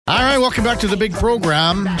All right, welcome back to the big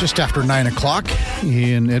program. Just after 9 o'clock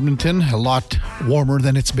in Edmonton. A lot warmer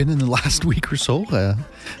than it's been in the last week or so,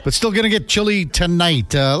 but still going to get chilly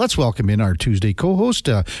tonight. Let's welcome in our Tuesday co-host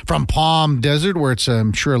from Palm Desert, where it's,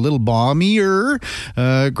 I'm sure, a little balmier.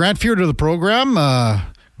 Grant Fear to the program.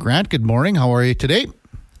 Grant, good morning. How are you today?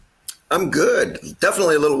 I'm good.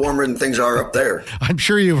 Definitely a little warmer than things are up there. I'm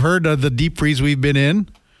sure you've heard of the deep freeze we've been in.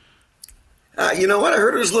 You know what? I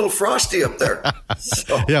heard it was a little frosty up there.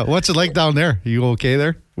 So. Yeah, what's it like down there? You okay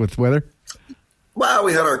there with weather? Well,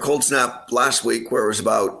 we had our cold snap last week where it was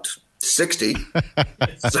about 60.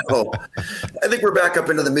 So I think we're back up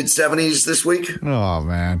into the mid-70s this week. Oh,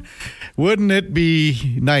 man. Wouldn't it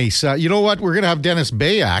be nice? You know what? We're going to have Dennis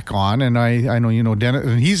Bayak on, and I know you know Dennis.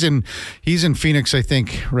 And he's in Phoenix, I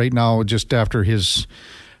think, right now, just after his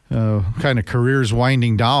kind of career's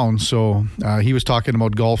winding down. So he was talking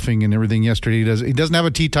about golfing and everything yesterday. He doesn't have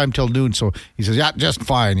a tee time till noon, so he says, yeah, just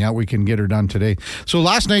fine. Yeah, we can get her done today. So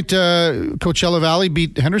last night, Coachella Valley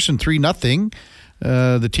beat Henderson 3-0.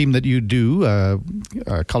 The team that you do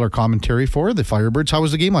color commentary for, the Firebirds. How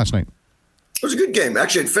was the game last night? It was a good game.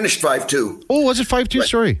 Actually, it finished 5-2. Oh, was it 5-2? Right.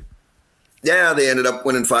 Sorry. Yeah, they ended up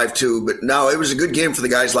winning 5-2. But no, it was a good game for the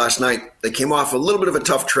guys last night. They came off a little bit of a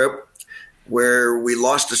tough trip where we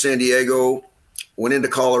lost to San Diego, went into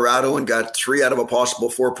Colorado, and got 3 out of a possible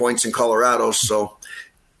 4 points in Colorado. So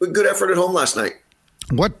a good effort at home last night.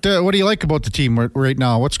 What do you like about the team right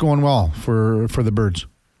now? What's going well for the Birds?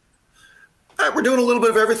 We're doing a little bit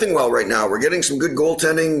of everything well right now. We're getting some good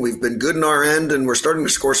goaltending. We've been good in our end, and we're starting to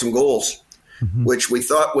score some goals, which we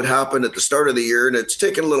thought would happen at the start of the year. And it's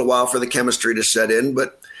taken a little while for the chemistry to set in,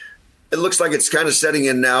 but it looks like it's kind of setting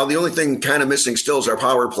in now. The only thing kind of missing still is our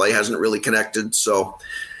power play hasn't really connected. So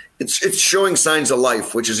it's showing signs of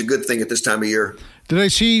life, which is a good thing at this time of year. Did I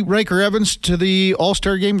see Riker Evans to the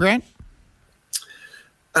All-Star game, Grant?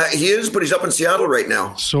 He is, but he's up in Seattle right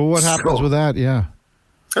now. So what happens with that? Yeah.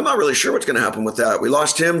 I'm not really sure what's going to happen with that. We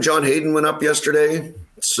lost him. John Hayden went up yesterday.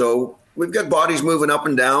 So we've got bodies moving up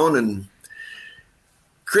and down and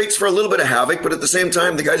creates for a little bit of havoc. But at the same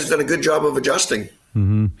time, the guys have done a good job of adjusting.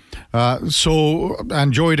 Mm-hmm.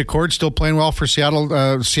 And Joey Decord still playing well for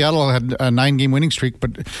Seattle. Seattle had a 9-game winning streak,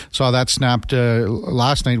 but saw that snapped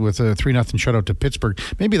last night with a 3-0 shutout to Pittsburgh.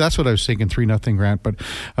 Maybe that's what I was thinking, 3-0, Grant.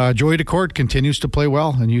 But Joey Decord continues to play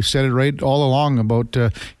well, and you said it right all along about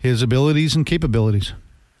his abilities and capabilities.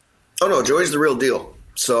 Oh, no, Joey's the real deal.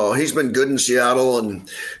 So he's been good in Seattle, and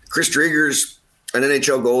Chris Drieger's an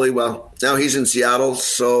NHL goalie. Well, now he's in Seattle,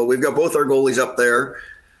 so we've got both our goalies up there.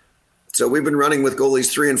 So we've been running with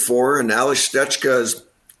goalies 3 and 4, and Alex Stechka is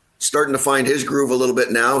starting to find his groove a little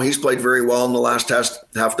bit now. He's played very well in the last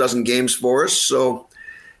half dozen games for us. So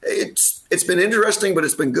it's been interesting, but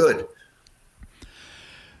it's been good.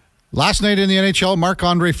 Last night in the NHL,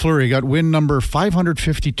 Marc-Andre Fleury got win number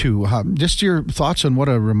 552. Just your thoughts on what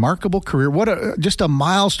a remarkable career, just a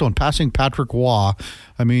milestone, passing Patrick Waugh.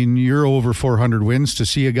 I mean, you're over 400 wins. To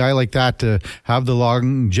see a guy like that to have the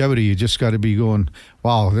longevity, you just got to be going,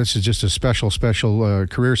 wow, this is just a special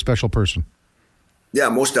career, special person. Yeah,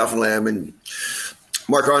 most definitely. I mean,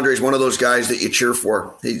 Marc-Andre is one of those guys that you cheer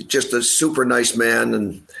for. He's just a super nice man,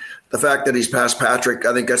 and the fact that he's past Patrick,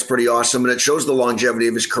 I think that's pretty awesome, and it shows the longevity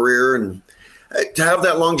of his career. And to have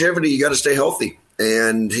that longevity, you got to stay healthy,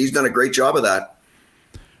 and he's done a great job of that.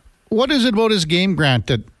 What is it about his game, Grant,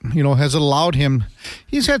 that has allowed him?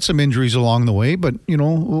 He's had some injuries along the way, but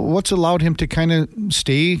what's allowed him to kind of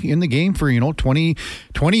stay in the game for 20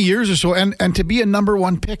 years or so, and to be a number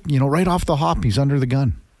one pick, right off the hop, he's under the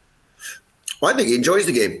gun. Well, I think he enjoys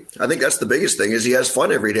the game. I think that's the biggest thing, is he has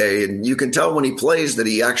fun every day. And you can tell when he plays that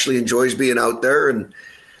he actually enjoys being out there, and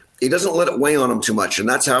he doesn't let it weigh on him too much. And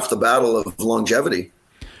that's half the battle of longevity.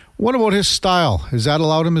 What about his style? Has that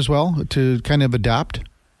allowed him as well to kind of adapt?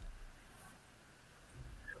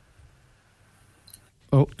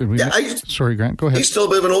 Oh, did we sorry, Grant, go ahead. He's still a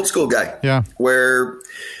bit of an old school guy. Yeah. Where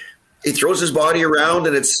he throws his body around,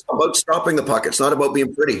 and it's about stopping the puck. It's not about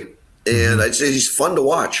being pretty. And I'd say he's fun to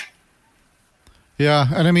watch. Yeah,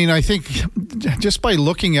 and I mean, I think just by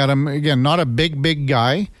looking at him, again, not a big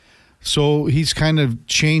guy, so he's kind of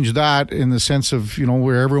changed that in the sense of,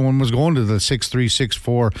 where everyone was going to the 6'3",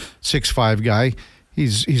 6'4", 6'5" guy.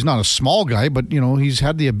 He's not a small guy, but, he's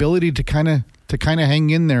had the ability to kind of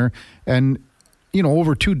hang in there, and,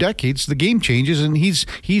 over 2 decades, the game changes, and he's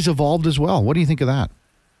evolved as well. What do you think of that?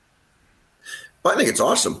 Well, I think it's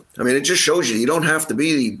awesome. I mean, it just shows you don't have to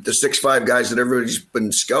be the 6'5" guys that everybody's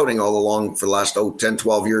been scouting all along for the last 10,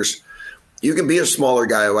 12 years. You can be a smaller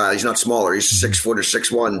guy. Well, he's not smaller. He's 6 foot or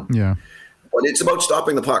 6'1". Yeah. But it's about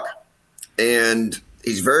stopping the puck. And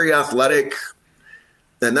he's very athletic.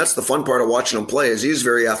 And that's the fun part of watching him play is he's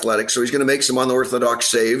very athletic. So he's going to make some unorthodox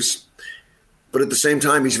saves. But at the same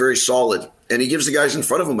time, he's very solid. And he gives the guys in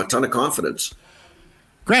front of him a ton of confidence.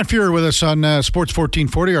 Grant Fuhrer with us on Sports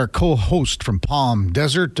 1440, our co-host from Palm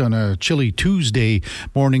Desert on a chilly Tuesday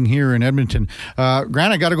morning here in Edmonton.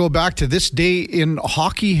 Grant, I got to go back to this day in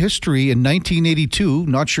hockey history in 1982.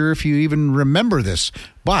 Not sure if you even remember this,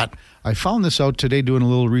 but I found this out today doing a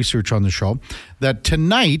little research on the show, that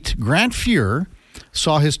tonight Grant Fuhrer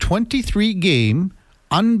saw his 23-game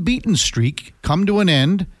unbeaten streak come to an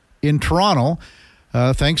end in Toronto,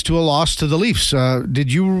 thanks to a loss to the Leafs.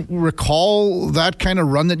 Did you recall that kind of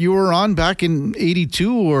run that you were on back in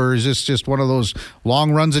 82, or is this just one of those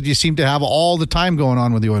long runs that you seem to have all the time going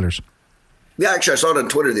on with the Oilers? Yeah, actually, I saw it on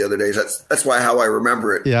Twitter the other day. That's how I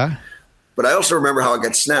remember it. Yeah. But I also remember how it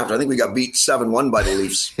got snapped. I think we got beat 7-1 by the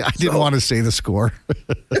Leafs. Yeah, I didn't want to say the score.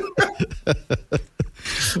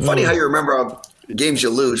 Funny how you remember games you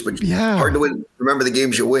lose, but hard to remember the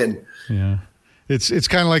games you win. Yeah. It's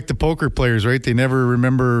kind of like the poker players, right? They never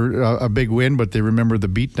remember a big win, but they remember the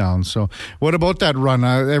beatdown. So what about that run?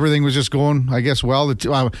 Everything was just going, I guess, well.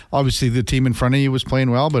 Obviously, the team in front of you was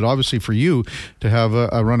playing well, but obviously for you to have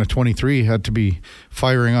a run of 23 had to be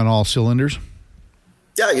firing on all cylinders.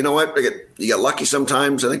 Yeah, you know what? You get lucky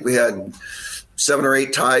sometimes. I think we had 7 or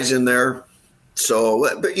 8 ties in there.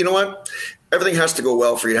 So, but you know what? Everything has to go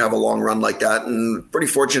well for you to have a long run like that, and pretty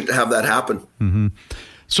fortunate to have that happen. Mm-hmm.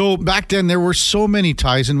 So back then there were so many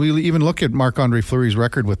ties, and we even look at Marc-Andre Fleury's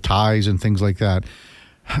record with ties and things like that.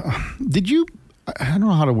 Did you, I don't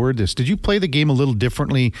know how to word this, did you play the game a little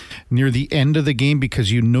differently near the end of the game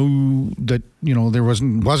because you knew that, you know, there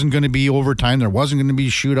wasn't going to be overtime, there wasn't going to be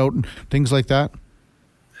shootout and things like that?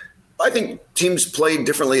 I think teams played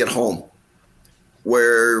differently at home,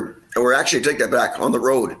 where actually take that back, on the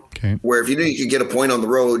road. Okay. Where if you knew you could get a point on the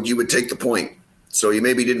road, you would take the point. So you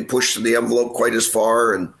maybe didn't push the envelope quite as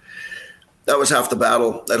far, and that was half the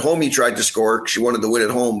battle. At home, you tried to score because you wanted to win at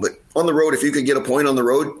home. But on the road, if you could get a point on the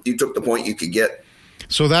road, you took the point you could get.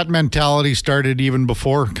 So that mentality started even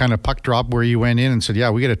before kind of puck drop, where you went in and said, yeah,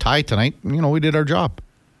 we get a tie tonight. You know, we did our job.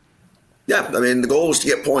 Yeah, I mean, the goal was to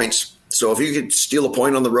get points. So if you could steal a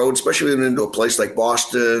point on the road, especially when into a place like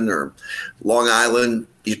Boston or Long Island,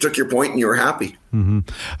 you took your point and you were happy. Mm-hmm.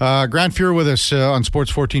 Grant Fuhrer with us on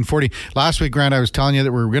Sports 1440. Last week, Grant, I was telling you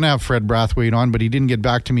that we were going to have Fred Brathwaite on, but he didn't get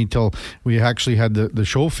back to me till we actually had the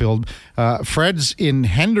show filled. Fred's in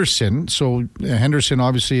Henderson. So Henderson,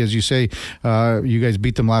 obviously, as you say, you guys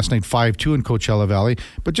beat them last night 5-2 in Coachella Valley.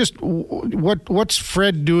 But just what's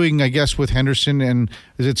Fred doing, I guess, with Henderson? And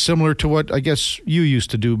is it similar to what, I guess, you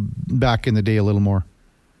used to do back in the day a little more?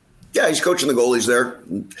 Yeah, he's coaching the goalies there.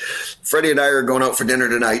 Freddie and I are going out for dinner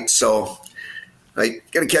tonight, so I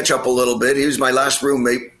got to catch up a little bit. He was my last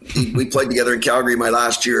roommate. We played together in Calgary my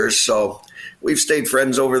last year, so we've stayed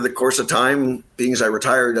friends over the course of time, being as I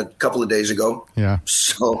retired a couple of days ago. Yeah.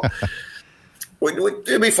 So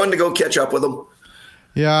it'd be fun to go catch up with him.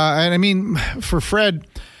 Yeah, and I mean, for Fred,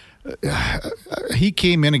 he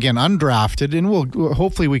came in again undrafted, and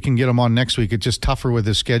hopefully we can get him on next week. It's just tougher with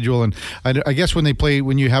his schedule, and I guess when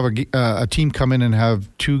you have a team come in and have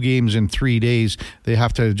 2 games in 3 days, they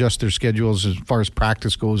have to adjust their schedules as far as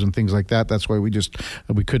practice goes and things like that. That's why we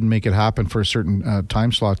couldn't make it happen for a certain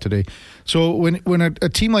time slot today. So when a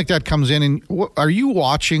team like that comes in, and are you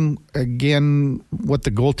watching again what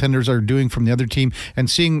the goaltenders are doing from the other team and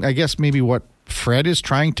seeing, I guess, maybe what Fred is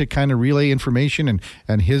trying to kind of relay information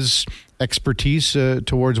and his expertise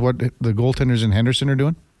towards what the goaltenders in Henderson are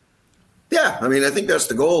doing? Yeah, I mean, I think that's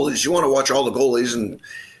the goal, is you want to watch all the goalies, and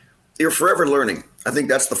you're forever learning. I think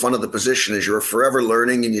that's the fun of the position, is you're forever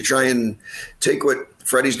learning, and you try and take what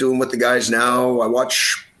Freddie's doing with the guys now. I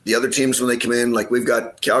watch the other teams when they come in. Like, we've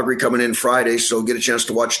got Calgary coming in Friday, so get a chance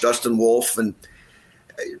to watch Dustin Wolf. And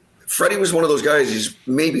Freddie was one of those guys. He's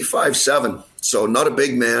maybe 5'7", so not a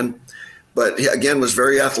big man. But he, again, was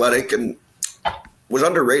very athletic and was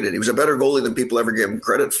underrated. He was a better goalie than people ever gave him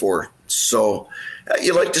credit for. So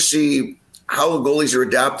you like to see how the goalies are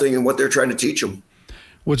adapting and what they're trying to teach them.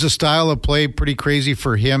 Was the style of play pretty crazy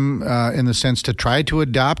for him in the sense to try to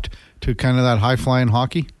adapt to kind of that high-flying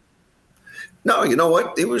hockey? No, you know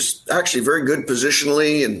what? He was actually very good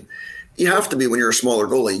positionally, and you have to be when you're a smaller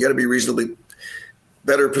goalie. You got to be reasonably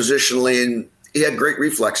better positionally, and he had great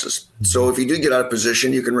reflexes. So if you do get out of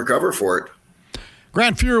position, you can recover for it.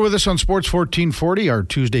 Grant Fuhrer with us on Sports 1440, our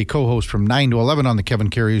Tuesday co-host from 9 to 11 on the Kevin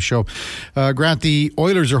Karius Show. Grant, the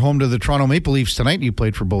Oilers are home to the Toronto Maple Leafs tonight. You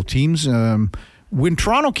played for both teams. When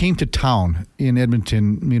Toronto came to town in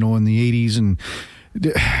Edmonton, in the 80s, and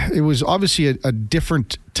it was obviously a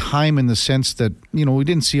different time in the sense that, we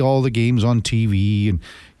didn't see all the games on TV, and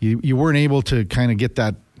you weren't able to kind of get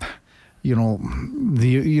that, when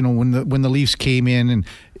the Leafs came in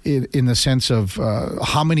the sense of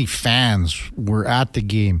how many fans were at the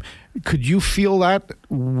game. Could you feel that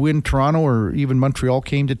when Toronto or even Montreal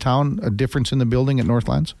came to town, a difference in the building at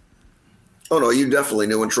Northlands? Oh, no, you definitely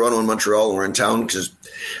knew when Toronto and Montreal were in town, because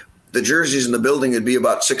the jerseys in the building would be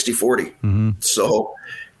about 60-40. Mm-hmm. So,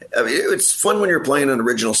 I mean, it's fun when you're playing an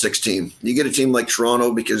original six team. You get a team like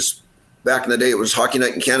Toronto because back in the day it was Hockey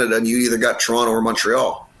Night in Canada, and you either got Toronto or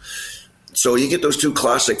Montreal. So you get those two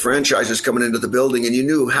classic franchises coming into the building, and you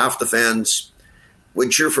knew half the fans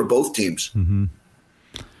would cheer for both teams. Mm-hmm.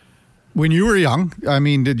 When you were young, I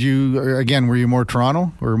mean, were you more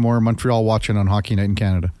Toronto or more Montreal watching on Hockey Night in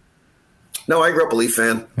Canada? No, I grew up a Leaf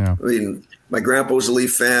fan. Yeah. I mean, my grandpa was a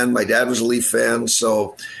Leaf fan. My dad was a Leaf fan.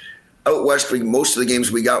 So out west, most of the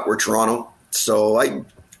games we got were Toronto. So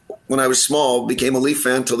when I was small, became a Leaf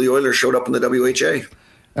fan until the Oilers showed up in the WHA.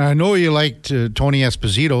 I know you liked Tony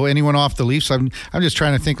Esposito. Anyone off the Leafs? I'm just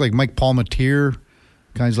trying to think, like Mike Palmateer,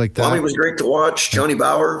 guys like that. Tommy was great to watch. Johnny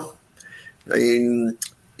Bauer. I mean,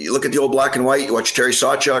 you look at the old black and white. You watch Terry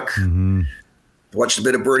Sawchuk. Mm-hmm. Watched a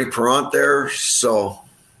bit of Bernie Perrant there. So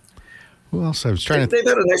who else? I was trying to. They've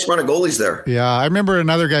had a nice run of goalies there. Yeah, I remember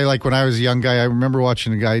another guy. Like when I was a young guy, I remember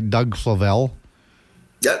watching a guy, Doug Flavel.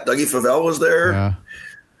 Yeah, Dougie Flavel was there. Yeah.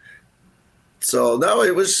 So no,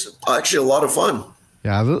 it was actually a lot of fun.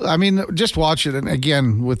 Yeah, I mean, just watch it. And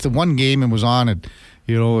again, with the one game, it was on at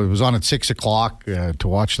 6:00 to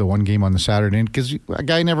watch the one game on the Saturday, because a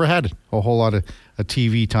guy never had a whole lot of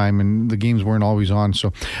TV time, and the games weren't always on.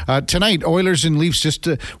 So tonight, Oilers and Leafs, just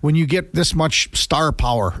when you get this much star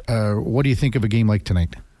power, what do you think of a game like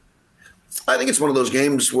tonight? I think it's one of those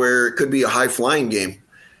games where it could be a high-flying game.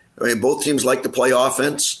 I mean, both teams like to play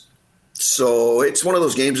offense. So it's one of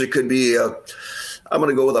those games that could be I'm going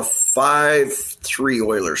to go with a 5-3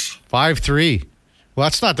 Oilers. 5-3. Well,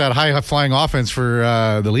 that's not that high-flying offense for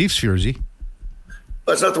the Leafs, Furzy.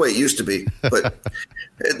 That's not the way it used to be. But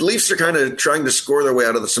the Leafs are kind of trying to score their way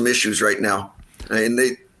out of some issues right now. And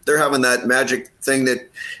they're having that magic thing that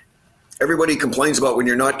everybody complains about when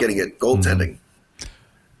you're not getting it, goaltending. Mm-hmm.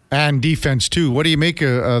 And defense, too. What do you make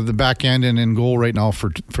of the back end and in goal right now for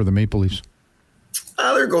the Maple Leafs?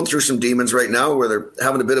 They're going through some demons right now where they're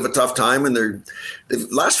having a bit of a tough time, and the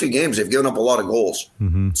last few games they've given up a lot of goals.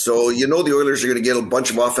 Mm-hmm. So the Oilers are going to get a bunch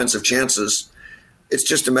of offensive chances. It's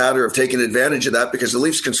just a matter of taking advantage of that, because the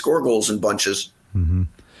Leafs can score goals in bunches. Mm-hmm.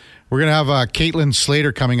 We're going to have Caitlin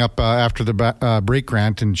Slater coming up after the break,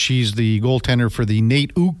 Grant, and she's the goaltender for the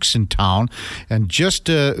Nate Ooks in town, and just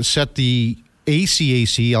set the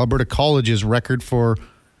ACAC, Alberta College's record for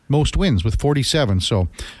most wins with 47. So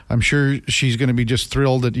I'm sure she's going to be just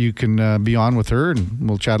thrilled that you can be on with her, and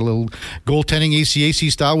we'll chat a little goaltending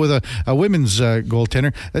ACAC style with a women's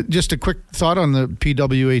goaltender. Just a quick thought on the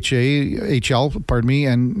PWHL,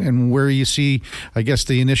 and where you see, I guess,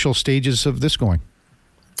 the initial stages of this going.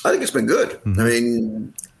 I think it's been good. Mm-hmm. I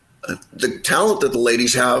mean, the talent that the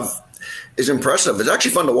ladies have is impressive. It's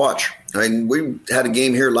actually fun to watch. I mean, we had a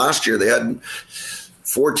game here last year. They had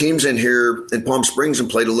 4 teams in here in Palm Springs and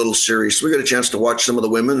played a little series. So we got a chance to watch some of the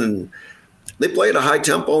women, and they play at a high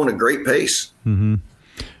tempo and a great pace. Mm-hmm.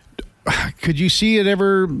 Could you see it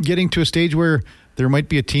ever getting to a stage where there might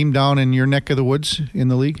be a team down in your neck of the woods in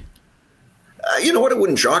the league? You know what? It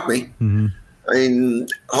wouldn't shock me. Mm-hmm. I mean,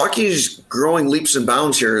 hockey's growing leaps and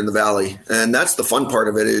bounds here in the Valley, and that's the fun part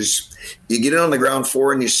of it is you get in on the ground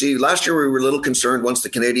floor and you see. Last year we were a little concerned once the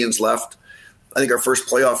Canadians left. I think our first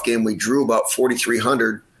playoff game, we drew about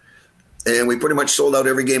 4,300, and we pretty much sold out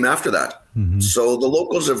every game after that. Mm-hmm. So the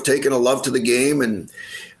locals have taken a love to the game, and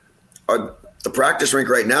the practice rink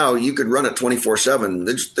right now, you could run it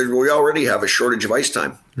 24/7. We already have a shortage of ice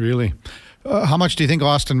time. Really? How much do you think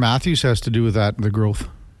Austin Matthews has to do with that, the growth?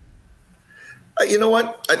 You know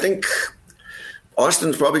what? I think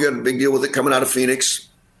Austin's probably got a big deal with it coming out of Phoenix.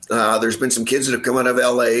 There's been some kids that have come out of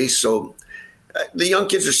LA, so the young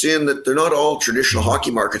kids are seeing that they're not all traditional hockey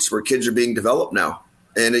markets where kids are being developed now,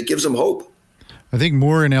 and it gives them hope. I think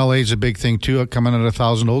more in LA is a big thing too, coming out of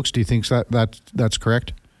Thousand Oaks. Do you think that's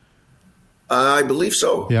correct? I believe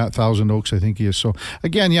so. Yeah, Thousand Oaks, I think he is. So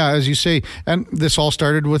again, yeah, as you say, and this all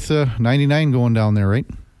started with 99 going down there, right?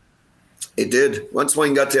 It did. Once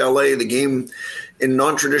Wayne got to LA, the game in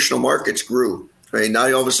non-traditional markets grew. I mean, now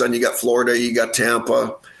all of a sudden you got Florida, you got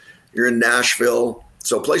Tampa, you're in Nashville.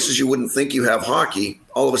 So places you wouldn't think you have hockey,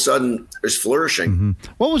 all of a sudden is flourishing. Mm-hmm.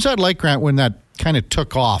 What was that like, Grant, when that kind of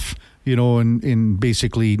took off, in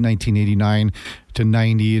basically 1989 to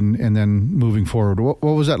 90 and then moving forward. What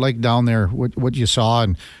was that like down there? What you saw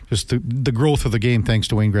and just the growth of the game thanks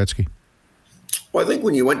to Wayne Gretzky? Well, I think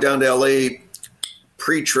when you went down to L.A.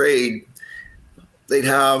 pre-trade, they'd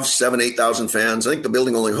have 8,000 fans. I think the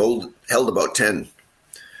building only held about 10.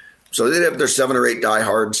 So they'd have their 7 or 8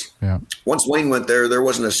 diehards. Yeah. Once Wayne went there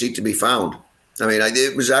wasn't a seat to be found. I mean,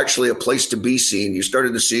 it was actually a place to be seen. You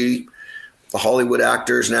started to see the Hollywood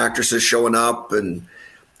actors and actresses showing up, and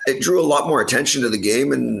it drew a lot more attention to the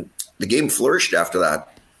game, and the game flourished after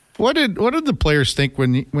that. What did the players think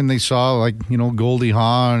when they saw, like, Goldie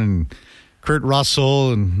Hawn and Kurt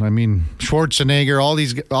Russell and, I mean, Schwarzenegger,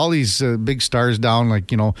 all these big stars down,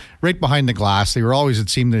 like, right behind the glass? They were always, it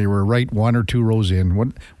seemed they were right 1 or 2 rows in.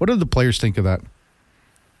 What did the players think of that?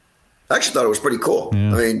 I actually thought it was pretty cool.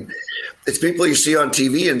 Yeah. I mean, it's people you see on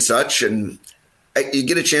TV and such, and you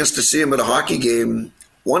get a chance to see them at a hockey game.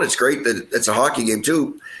 One, it's great that it's a hockey game.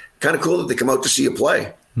 Two, kind of cool that they come out to see you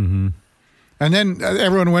play. Mm-hmm. And then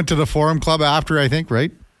everyone went to the Forum Club after, I think,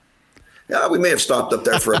 right? Yeah, we may have stopped up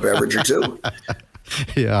there for a beverage or two.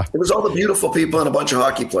 Yeah. It was all the beautiful people and a bunch of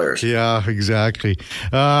hockey players. Yeah, exactly.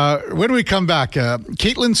 When we come back,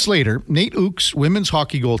 Caitlin Slater, Nate Oakes, women's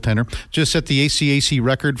hockey goaltender, just set the ACAC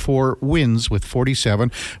record for wins with 47.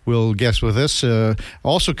 Will guest with us.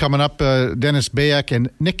 Also coming up, Dennis Bayak and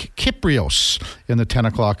Nick Kyprios in the 10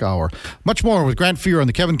 o'clock hour. Much more with Grant Fuhr on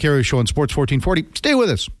the Kevin Karius Show on Sports 1440. Stay with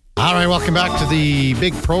us. All right, welcome back to the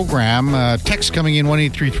big program. Text coming in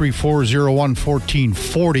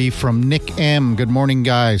 1-833-401-1440 from Nick M. Good morning,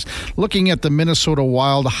 guys. Looking at the Minnesota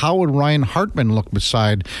Wild, how would Ryan Hartman look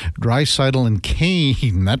beside Draisaitl and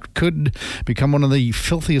Kane? That could become one of the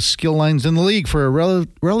filthiest skill lines in the league for a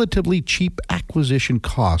relatively cheap acquisition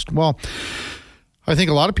cost. Well, I think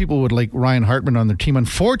a lot of people would like Ryan Hartman on their team.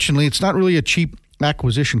 Unfortunately, it's not really a cheap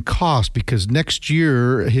acquisition cost because next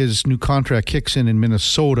year his new contract kicks in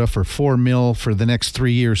Minnesota for $4 million for the next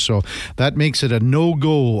 3 years. So that makes it a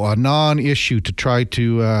no-go, a non-issue to try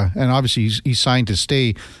to, and obviously he's signed to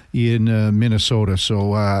stay in Minnesota.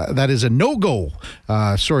 So that is a no-go.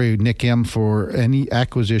 Sorry, Nick M., for any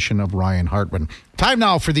acquisition of Ryan Hartman. Time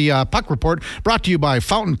now for the Puck Report, brought to you by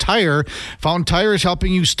Fountain Tire. Fountain Tire is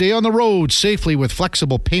helping you stay on the road safely with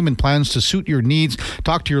flexible payment plans to suit your needs.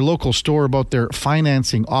 Talk to your local store about their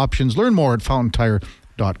financing options. Learn more at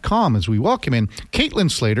fountaintire.com as we welcome in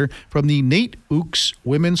Caitlin Slater from the Nate Oakes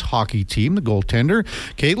women's hockey team, the goaltender.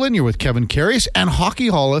 Caitlin, you're with Kevin Karius and Hockey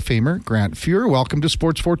Hall of Famer Grant Fuhr. Welcome to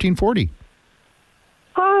Sports 1440.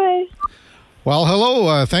 Hi. Well,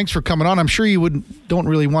 hello. Thanks for coming on. I'm sure you don't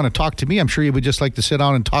really want to talk to me. I'm sure you would just like to sit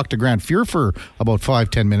down and talk to Grant Fuhr for about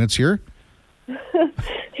 5-10 minutes here.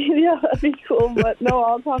 Yeah, that'd be cool. But no,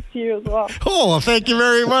 I'll talk to you as well. Oh, well, thank you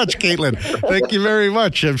very much, Caitlin. Thank you very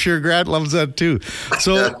much. I'm sure Grant loves that too.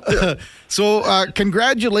 So,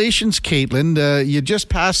 congratulations, Caitlin. You just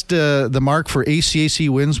passed the mark for ACAC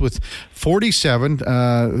wins with 47,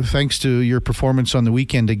 thanks to your performance on the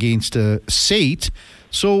weekend against SAIT.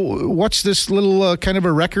 So what's this little kind of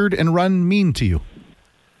a record and run mean to you?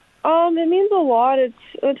 It means a lot. It's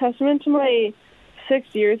a testament to my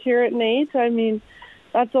 6 years here at Nate. I mean,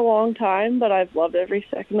 that's a long time, but I've loved every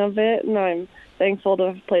second of it, and I'm thankful to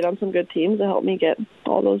have played on some good teams to help me get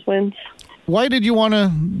all those wins. Why did you want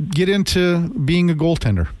to get into being a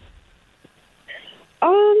goaltender?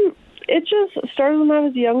 It just started when I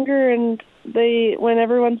was younger, and when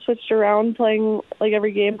everyone switched around playing, like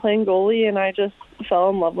every game playing goalie, and I just fell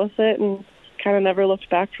in love with it and kind of never looked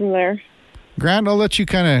back from there. Grant, I'll let you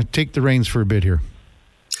kind of take the reins for a bit here.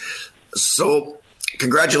 So,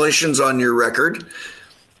 congratulations on your record.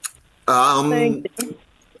 Thank you.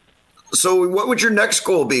 So, what would your next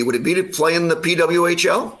goal be? Would it be to play in the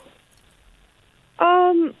PWHL?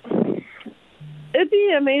 It'd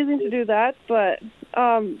be amazing to do that, but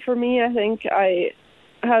for me, I think I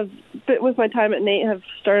have, with my time at Nate, have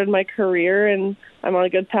started my career, and I'm on a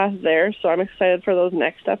good path there, so I'm excited for those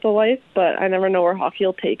next steps of life, but I never know where hockey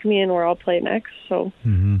will take me and where I'll play next, so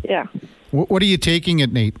yeah. What are you taking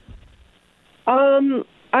at Nate? I'm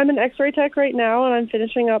an X-ray tech right now, and I'm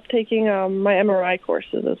finishing up taking my MRI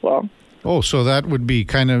courses as well. Oh, so that would be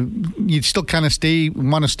kind of, you'd still kind of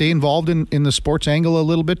want to stay involved in the sports angle a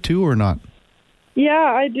little bit too, or not? Yeah,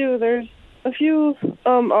 I do. There's a few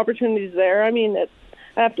opportunities there. I mean,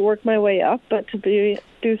 I have to work my way up, but to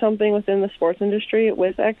do something within the sports industry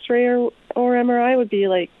with X-ray or MRI would be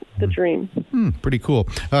like the dream. Pretty cool.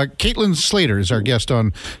 Caitlin Slater is our guest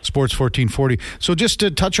on Sports 1440. So just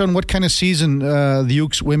to touch on what kind of season the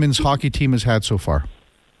Oakes women's hockey team has had so far.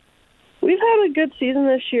 We've had a good season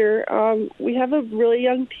this year. We have a really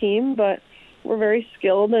young team, but we're very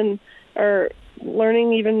skilled, and are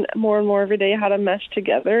learning even more and more every day how to mesh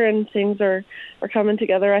together, and things are coming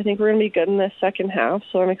together. I think we're going to be good in this second half,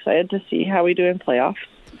 so I'm excited to see how we do in playoffs.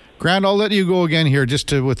 Grant, I'll let you go again here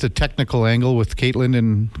just with the technical angle with Caitlin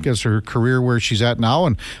and I guess her career where she's at now,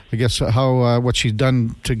 and I guess how what she's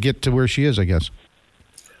done to get to where she is, I guess.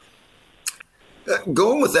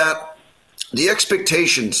 Going with that, the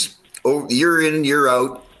expectations year in, year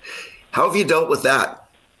out, how have you dealt with that?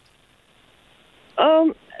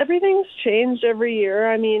 Everything's changed every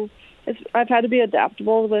year. I mean, I've had to be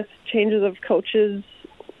adaptable with changes of coaches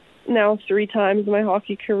now 3 times in my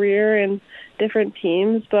hockey career and different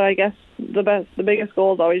teams. But I guess the biggest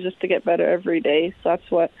goal is always just to get better every day. So that's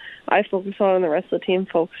what I focus on and the rest of the team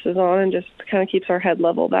focuses on, and just kind of keeps our head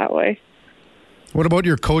level that way. What about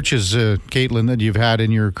your coaches, Caitlin, that you've had in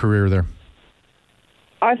your career there?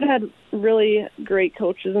 I've had really great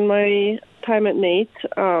coaches in my time at NAIT.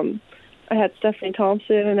 I had Stephanie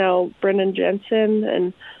Thompson and now Brendan Jensen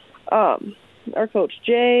and our coach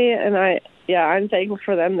Jay, and I'm thankful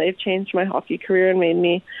for them. They've changed my hockey career and made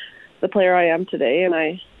me the player I am today, and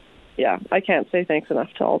I can't say thanks enough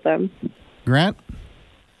to all of them. Grant?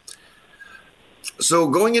 So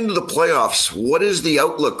going into the playoffs, what is the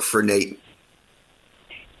outlook for NAIT?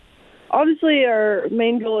 Obviously, our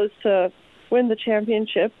main goal is to win the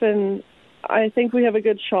championship, and I think we have a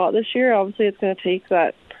good shot this year. Obviously, it's going to take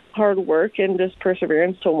that hard work and just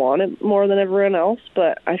perseverance to want it more than everyone else,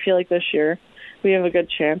 but I feel like this year we have a good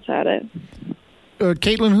chance at it.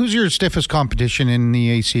 Caitlin, who's your stiffest competition in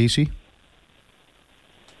the ACAC?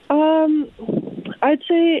 I'd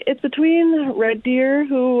say it's between Red Deer,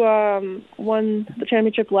 who won the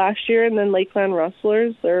championship last year, and then Lakeland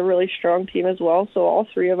Rustlers. They're a really strong team as well, so all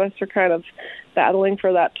 3 of us are kind of battling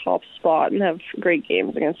for that top spot and have great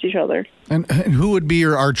games against each other. And who would be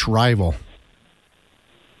your arch rival?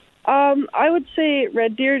 I would say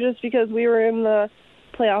Red Deer, just because we were in the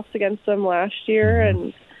playoffs against them last year,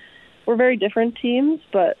 and we're very different teams,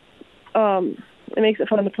 but it makes it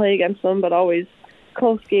fun to play against them, but always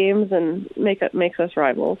close games and makes us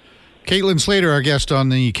rivals. Caitlin Slater, our guest on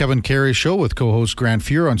the Kevin Karius Show with co-host Grant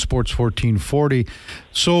Fuhr on Sports 1440.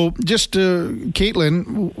 So just,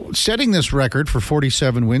 Caitlin, setting this record for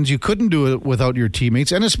 47 wins, you couldn't do it without your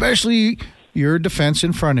teammates, and especially your defense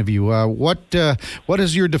in front of you. What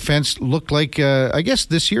does your defense look like, I guess,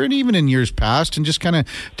 this year and even in years past? And just kind of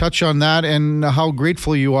touch on that and how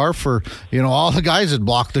grateful you are for, all the guys that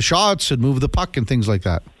block the shots and move the puck and things like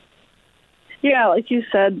that. Yeah, like you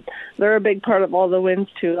said, they're a big part of all the wins,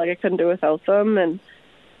 too. Like, I couldn't do without them. And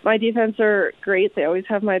my defense are great. They always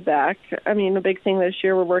have my back. I mean, a big thing this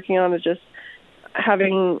year we're working on is just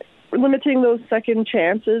limiting those second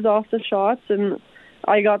chances off the shots. And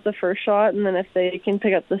I got the first shot, and then if they can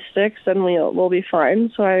pick up the sticks, then we'll be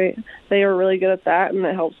fine. So they are really good at that, and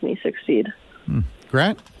it helps me succeed.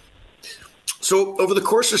 Grant? So over the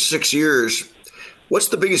course of 6 years, what's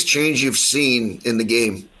the biggest change you've seen in the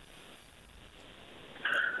game?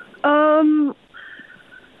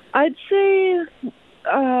 I'd say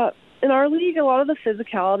in our league, a lot of the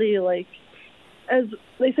physicality, like, as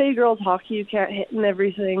they say, girls hockey, you can't hit and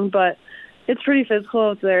everything, but it's pretty physical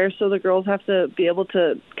out there, so the girls have to be able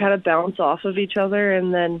to kind of bounce off of each other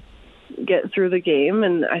and then get through the game,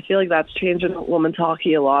 and I feel like that's changed in women's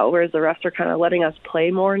hockey a lot, whereas the refs are kind of letting us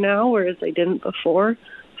play more now, whereas they didn't before.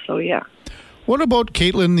 So, yeah. What about,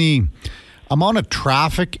 Caitlin, the amount of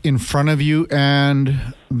traffic in front of you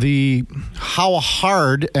and how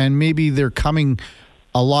hard, and maybe they're coming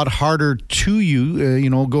a lot harder to you,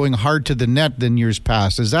 going hard to the net than years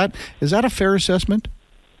past. Is that a fair assessment?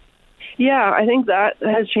 Yeah, I think that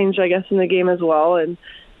has changed, I guess, in the game as well. And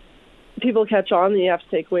people catch on that you have to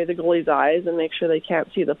take away the goalie's eyes and make sure they can't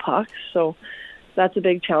see the puck. So that's a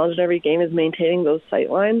big challenge in every game, is maintaining those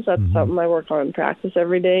sight lines. That's something I work on in practice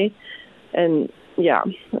every day. And, yeah,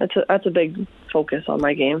 that's a big focus on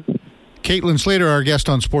my game. Caitlin Slater, our guest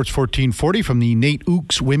on Sports 1440 from the NAIT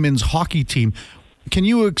Ooks women's hockey team. Can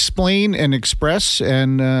you explain and express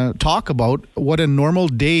and talk about what a normal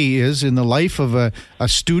day is in the life of a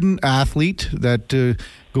student athlete that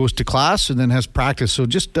goes to class and then has practice? So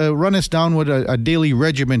just run us down what a daily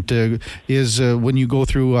regiment is when you go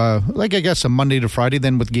through, a Monday to Friday,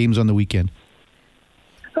 then with games on the weekend.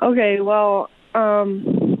 Okay, well,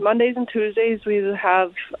 Mondays and Tuesdays we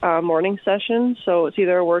have morning sessions, so it's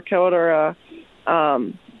either a workout or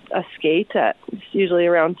a skate at usually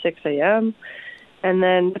around 6 a.m., and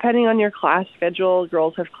then depending on your class schedule,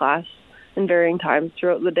 girls have class in varying times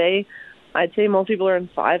throughout the day. I'd say most people are in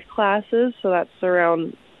 5 classes, so that's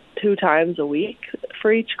around 2 times a week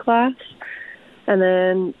for each class. And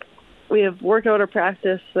then we have workout or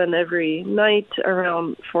practice then every night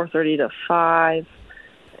around 4:30 to 5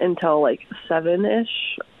 until like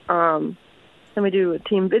 7-ish. And we do a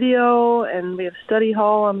team video, and we have study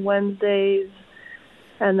hall on Wednesdays.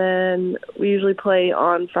 And then we usually play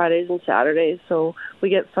on Fridays and Saturdays, so we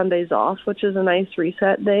get Sundays off, which is a nice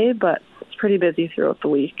reset day, but it's pretty busy throughout the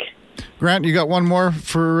week. Grant, you got one more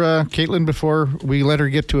for Caitlin before we let her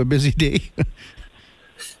get to a busy day?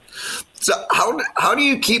 So how do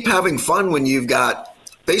you keep having fun when you've got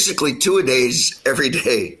basically 2-a-days every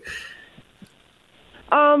day?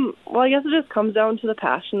 Well, I guess it just comes down to the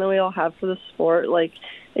passion that we all have for the sport. Like,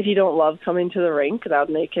 if you don't love coming to the rink, that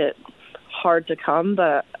would make it hard to come.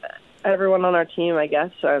 But everyone on our team, I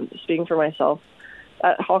guess, speaking for myself,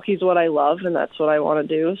 hockey's what I love, and that's what I want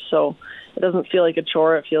to do. So it doesn't feel like a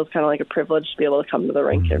chore. It feels kind of like a privilege to be able to come to the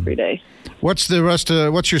rink every day. What's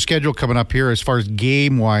your schedule coming up here as far as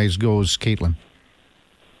game-wise goes, Caitlin?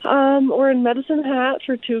 We're in Medicine Hat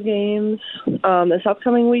for 2 games this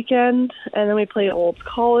upcoming weekend, and then we play Olds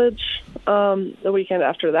College the weekend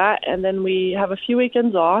after that, and then we have a few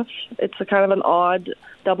weekends off. It's a kind of an odd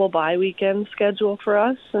double bye weekend schedule for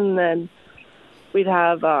us, and then we'd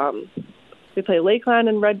have we play Lakeland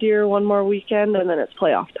and Red Deer one more weekend, and then it's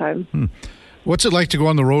playoff time. What's it like to go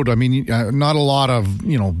on the road? I mean, not a lot of,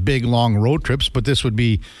 big, long road trips, but this would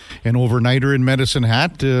be an overnighter in Medicine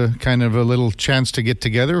Hat, kind of a little chance to get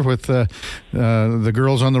together with the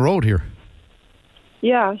girls on the road here.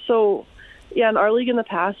 Yeah, so, in our league in the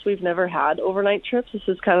past, we've never had overnight trips. This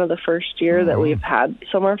is kind of the first year that we've had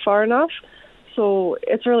somewhere far enough. So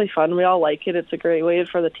it's really fun. We all like it. It's a great way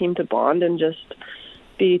for the team to bond and just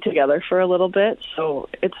be together for a little bit, so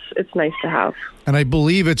it's nice to have. And I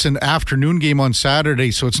believe it's an afternoon game on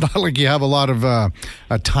Saturday, so it's not like you have a lot of a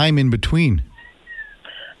time in between.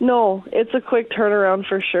 No, it's a quick turnaround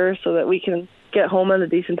for sure, so that we can get home at a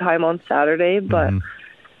decent time on Saturday, but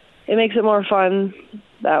it makes it more fun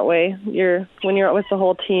that way. When you're out with the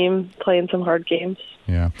whole team playing some hard games.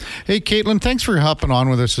 Yeah. Hey, Caitlin, thanks for hopping on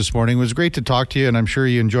with us this morning. It was great to talk to you, and I'm sure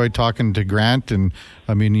you enjoyed talking to Grant. And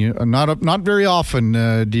I mean, not very often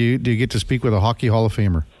do you get to speak with a Hockey Hall of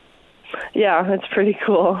Famer. Yeah, it's pretty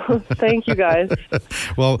cool. Thank you, guys.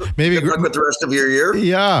 Well, maybe good luck with the rest of your year.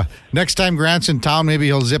 Yeah, next time Grant's in town, maybe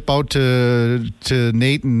he'll zip out to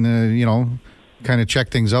Nate and kind of check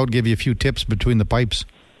things out, give you a few tips between the pipes.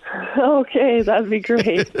 Okay, that'd be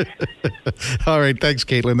great. All right, thanks,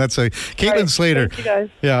 Caitlin. That's Caitlin Slater. Thank you, guys.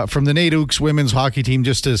 Yeah, from the Nate Oaks women's hockey team,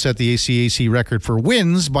 just to set the ACAC record for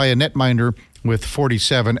wins by a netminder with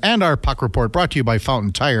 47. And our puck report brought to you by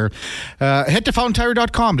Fountain Tire. Head to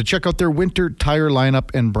fountaintire.com to check out their winter tire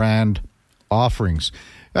lineup and brand offerings.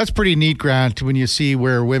 That's pretty neat, Grant, when you see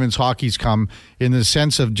where women's hockey's come in the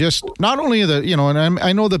sense of just not only and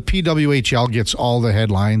I know the PWHL gets all the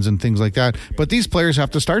headlines and things like that, but these players have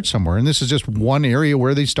to start somewhere, and this is just one area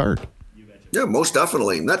where they start. Yeah, most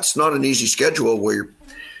definitely. And that's not an easy schedule where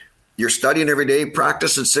you're studying every day,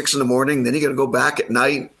 practice at 6 a.m, then you got to go back at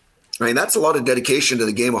night. I mean, that's a lot of dedication to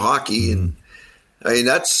the game of hockey. And I mean,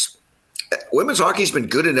 women's hockey's been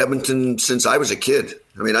good in Edmonton since I was a kid.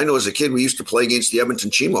 I mean, I know as a kid we used to play against the Edmonton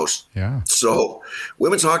Chimos. Yeah. So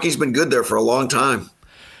women's hockey's been good there for a long time.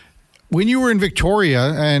 When you were in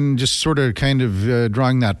Victoria, and just sort of kind of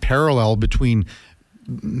drawing that parallel between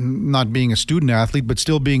not being a student athlete but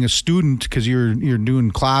still being a student because you're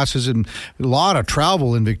doing classes and a lot of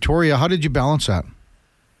travel in Victoria, how did you balance that?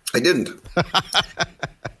 I didn't.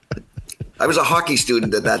 I was a hockey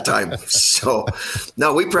student at that time. So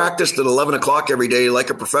now we practiced at 11 o'clock every day like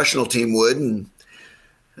a professional team would. And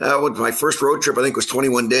my first road trip, I think, was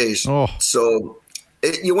 21 days. Oh. So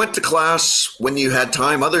you went to class when you had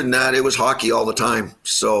time. Other than that, it was hockey all the time.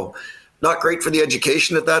 So not great for the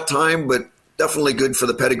education at that time, but definitely good for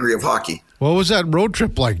the pedigree of hockey. What was that road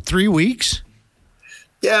trip like? 3 weeks?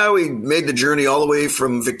 Yeah, we made the journey all the way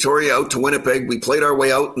from Victoria out to Winnipeg. We played our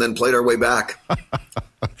way out and then played our way back.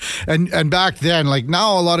 And back then, like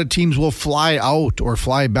now, a lot of teams will fly out or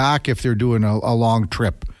fly back if they're doing a long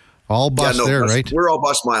trip. All bus there, right? We're all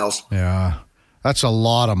bus miles. Yeah, that's a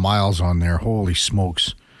lot of miles on there. Holy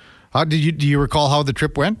smokes! Do you recall how the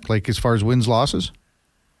trip went? Like as far as wins, losses?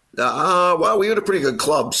 Well, we had a pretty good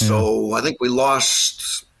club, so I think we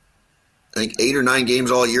lost 8 or 9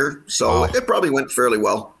 games all year. So it probably went fairly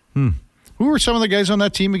well. Who were some of the guys on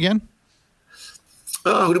that team again?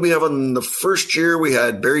 Who did we have on the first year? We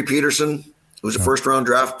had Barry Peterson, who was a first-round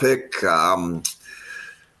draft pick.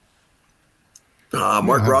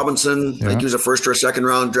 Mark Robinson, I think he was a first or a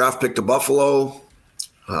second-round draft pick to Buffalo.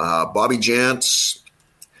 Bobby Jantz.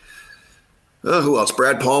 Who else?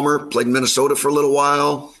 Brad Palmer, played in Minnesota for a little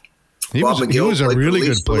while. He Bob was, he McGill was a played for really the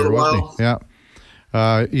Leafs good for a player, little wasn't he?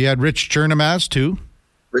 Yeah. You had Rich Chernamaz, too?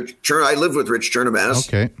 I lived with Rich Chernamaz.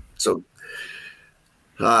 Okay. So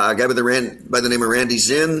a guy by the name of Randy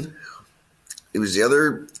Zinn. He was the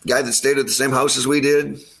other guy that stayed at the same house as we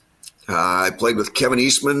did. I played with Kevin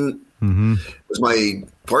Eastman. Was my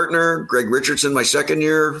partner. Greg Richardson, my second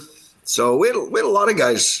year. So we had a lot of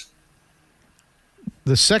guys.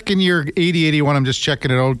 The second year, 80-81, I'm just checking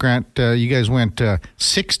it out, Grant. You guys went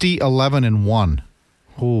 60-11-1.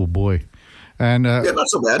 Oh, boy. And Yeah, not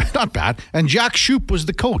so bad. not bad. And Jack Shoup was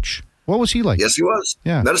the coach. What was he like? Yes, he was.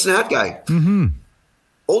 Yeah. Medicine Hat guy.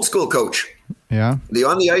 Old school coach. Yeah.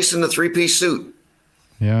 On the ice in the three-piece suit.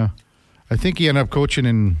 Yeah. I think he ended up coaching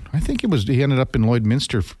he ended up in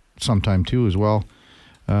Lloydminster sometime too as well.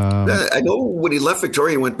 I know when he left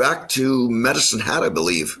Victoria, he went back to Medicine Hat, I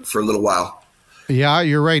believe, for a little while. Yeah,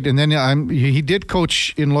 you're right. And then he did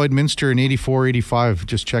coach in Lloydminster in 84, 85,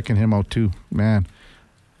 just checking him out too. Man,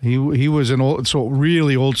 he was an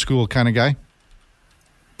really old school kind of guy.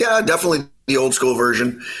 Yeah, definitely the old school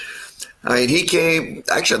version. I mean, he came,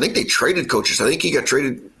 actually, I think they traded coaches. I think he got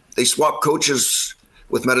traded. They swapped coaches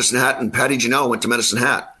with Medicine Hat, and Patty Janelle went to Medicine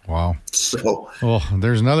Hat. Wow. So,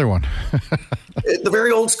 there's another one. the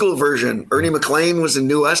very old school version. Ernie McLean was in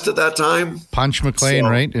New West at that time. Punch McLean,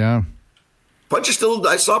 right? Yeah. Punch is still,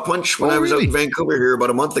 I saw Punch when I was out in Vancouver here about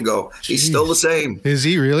a month ago. He's still the same. Is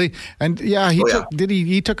he really? And yeah,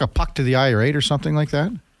 he took a puck to the eye, right? Or something like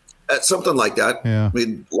that? Something like that. Yeah.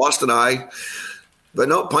 He lost an eye. But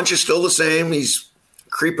no, Punch is still the same. He's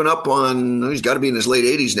creeping up on, he's got to be in his late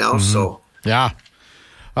 80s now. So yeah.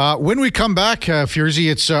 When we come back, Furzy,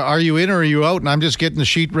 it's are you in or are you out? And I'm just getting the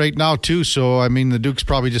sheet right now, too. So, I mean, the Duke's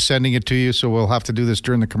probably just sending it to you. So we'll have to do this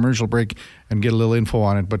during the commercial break and get a little info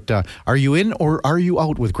on it. But are you in or are you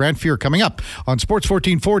out with Grant Fuhr coming up on Sports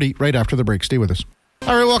 1440 right after the break? Stay with us.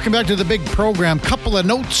 All right, welcome back to the big program. Couple of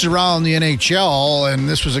notes around the NHL, and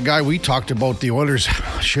this was a guy we talked about the Oilers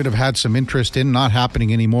should have had some interest in, not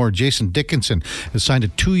happening anymore. Jason Dickinson has signed a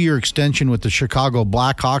 2-year extension with the Chicago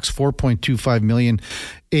Blackhawks, $4.25 million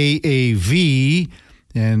AAV.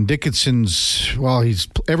 And Dickinson's, he's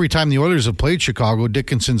every time the Oilers have played Chicago,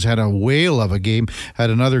 Dickinson's had a whale of a game, had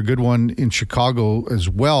another good one in Chicago as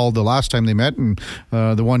well the last time they met, and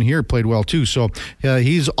the one here played well too. So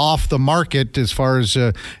he's off the market as far as,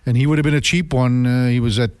 and he would have been a cheap one. He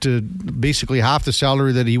was at basically half the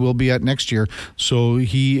salary that he will be at next year. So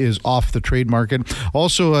he is off the trade market.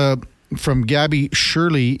 Also, from Gabby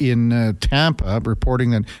Shirley in Tampa,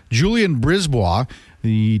 reporting that Julian Brisbois,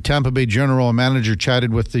 the Tampa Bay general manager,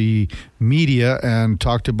 chatted with the media and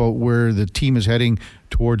talked about where the team is heading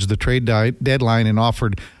towards the trade deadline and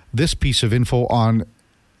offered this piece of info on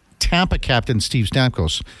Tampa captain Steve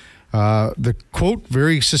Stamkos. The quote,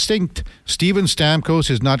 very succinct: Steven Stamkos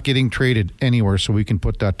is not getting traded anywhere, so we can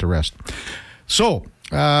put that to rest. So,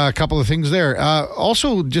 a couple of things there.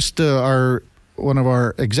 Also, just one of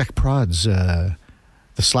our exec prods, the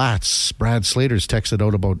Slats, Brad Slater's texted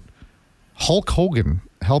out about Hulk Hogan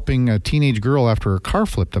helping a teenage girl after her car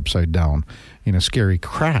flipped upside down in a scary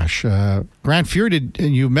crash. Grant Fuhr,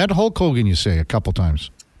 you met Hulk Hogan, you say, a couple times?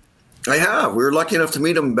 I have. We were lucky enough to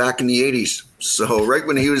meet him back in the 80s. So right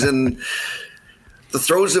when he was in the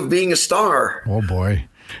throes of being a star. Oh, boy.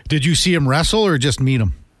 Did you see him wrestle or just meet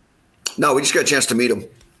him? No, we just got a chance to meet him.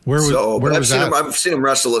 Where was that? I've seen him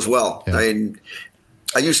wrestle as well. Yeah.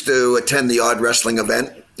 I used to attend the odd wrestling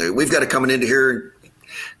event. We've got it coming into here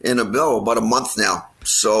in about a month now.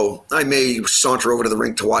 So I may saunter over to the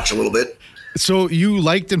rink to watch a little bit. So you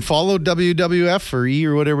liked and followed WWF or E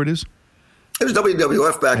or whatever it is? It was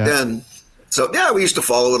WWF back then. So, yeah, we used to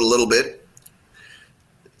follow it a little bit.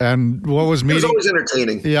 And what was meeting? It was always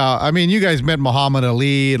entertaining. Yeah, I mean, you guys met Muhammad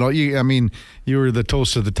Ali. You were the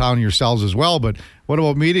toast of the town yourselves as well. But what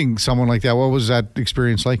about meeting someone like that? What was that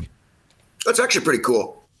experience like? That's actually pretty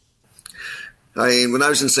cool. I mean, when I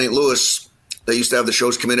was in St. Louis, they used to have the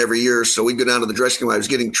shows come in every year. So we'd go down to the dressing room. I was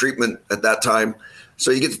getting treatment at that time. So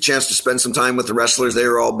you get the chance to spend some time with the wrestlers. They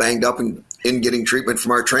were all banged up and in getting treatment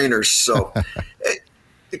from our trainers. So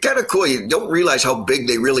it's kind of cool. You don't realize how big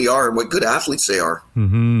they really are and what good athletes they are.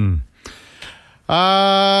 Mm-hmm.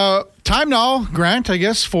 Time now, Grant, I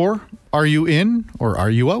guess, for Are You In or Are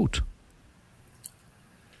You Out?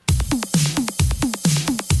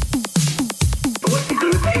 What's the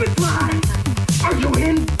good famous line? Are you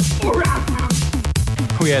in or out?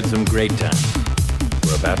 We had some great times.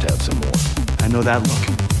 We're about to have some more. I know that look.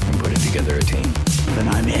 I'm putting together a team. Then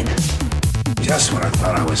I'm in. Just when I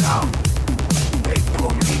thought I was out, they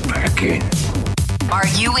pulled me back in. Are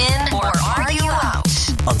you in or are you out?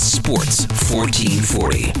 On Sports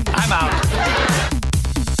 1440. I'm out.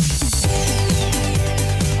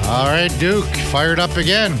 All right, Duke, fired up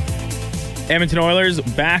again. Edmonton Oilers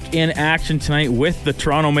back in action tonight with the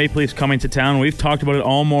Toronto Maple Leafs coming to town. We've talked about it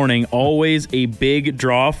all morning. Always a big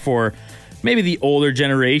draw for maybe the older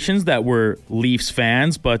generations that were Leafs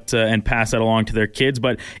fans, but and pass that along to their kids.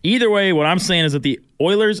 But either way, what I'm saying is that the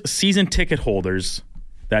Oilers season ticket holders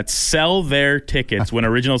that sell their tickets when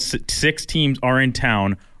original 6 teams are in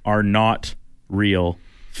town are not real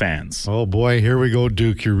fans. Oh boy, here we go,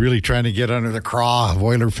 Duke. You're really trying to get under the craw of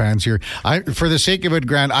Oiler fans here. For the sake of it,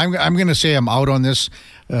 Grant, I'm going to say I'm out on this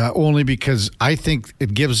only because I think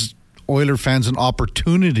it gives Oiler fans an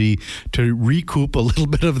opportunity to recoup a little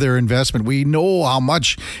bit of their investment. We know how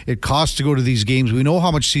much it costs to go to these games. We know how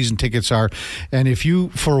much season tickets are. And if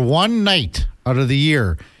you, for one night out of the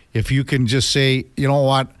year, if you can just say, you know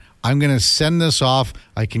what, I'm going to send this off.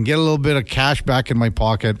 I can get a little bit of cash back in my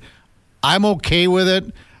pocket. I'm okay with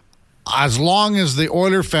it as long as the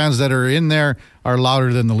Oiler fans that are in there are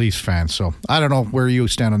louder than the Leafs fans. So I don't know where you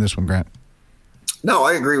stand on this one, Grant. No,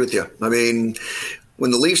 I agree with you. I mean,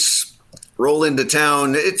 when the Leafs roll into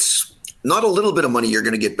town, it's not a little bit of money you're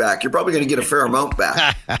going to get back. You're probably going to get a fair amount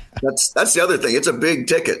back. That's the other thing. It's a big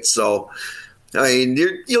ticket. So, I mean,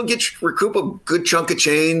 you'll recoup a good chunk of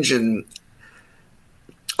change, and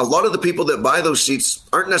a lot of the people that buy those seats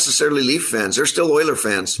aren't necessarily Leaf fans. They're still Oiler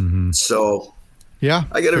fans. Mm-hmm. So, yeah,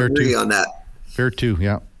 I got to agree on that. Fair too,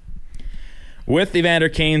 yeah. With Evander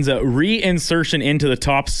Kane's reinsertion into the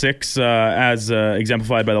top 6 as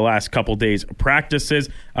exemplified by the last couple days' practices,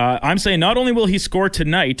 I'm saying not only will he score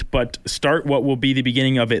tonight, but start what will be the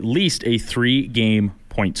beginning of at least a 3-game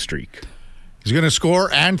point streak. He's going to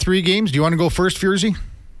score and 3 games. Do you want to go first, Furzy?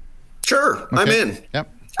 Sure, okay. I'm in. Yep.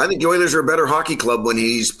 I think the Oilers are a better hockey club when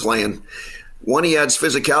he's playing. 1, he adds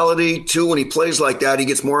physicality. 2, when he plays like that, he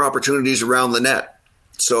gets more opportunities around the net.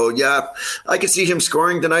 So, yeah, I could see him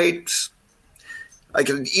scoring tonight. I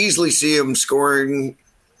could easily see him scoring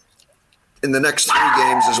in the next 3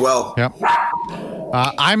 games as well. Yep.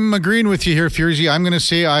 I'm agreeing with you here, Furzy. I'm going to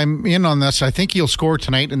say I'm in on this. I think he'll score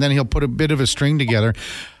tonight, and then he'll put a bit of a string together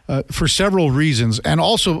for several reasons. And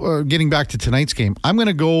also, getting back to tonight's game,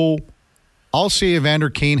 I'll say Evander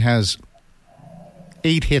Kane has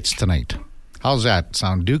 8 hits tonight. How's that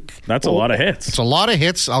sound, Duke? That's a lot of hits. It's a lot of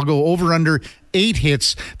hits. I'll go over under 8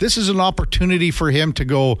 hits. This is an opportunity for him to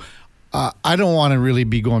go, I don't want to really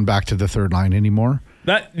be going back to the third line anymore.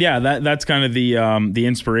 That's kind of the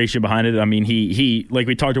inspiration behind it. I mean, he like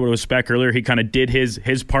we talked about with Speck earlier, he kind of did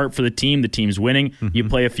his part for the team. The team's winning. Mm-hmm. You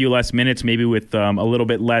play a few less minutes, maybe with a little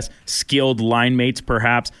bit less skilled line mates,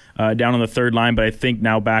 perhaps down on the third line. But I think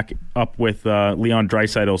now back up with Leon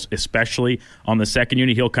Draisaitl, especially on the second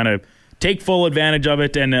unit, he'll kind of take full advantage of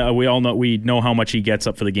it, and we know how much he gets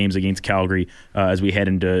up for the games against Calgary as we head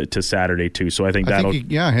into Saturday too. So I think I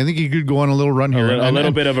think he could go on a little run here, a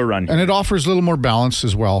little bit of a run, and it offers a little more balance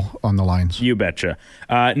as well on the lines. You betcha.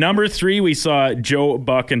 Number 3, we saw Joe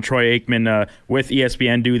Buck and Troy Aikman with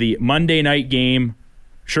ESPN do the Monday night game.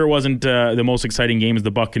 Sure wasn't the most exciting game as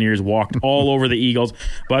the Buccaneers walked all over the Eagles.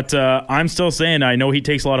 But I'm still saying, I know he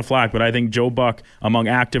takes a lot of flack, but I think Joe Buck, among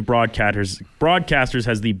active broadcasters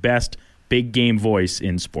has the best big game voice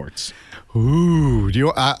in sports. Ooh, do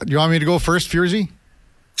you want me to go first, Furzy?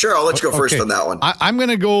 Sure, I'll let you go first on that one. I'm going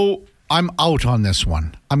to go. I'm out on this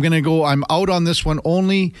one. I'm out on this one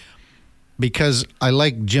only because I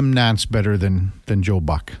like Jim Nantz better than Joe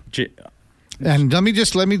Buck. And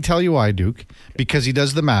let me tell you why, Duke. Because he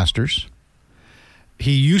does the Masters.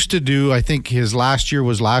 He used to do. I think his last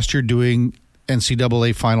year doing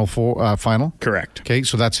NCAA final. Correct. Okay,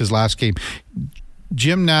 so that's his last game.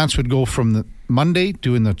 Jim Nantz would go from the Monday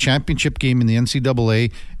doing the championship game in the NCAA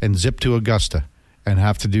and zip to Augusta and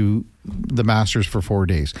have to do the Masters for 4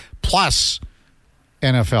 days. Plus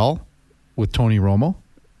NFL with Tony Romo.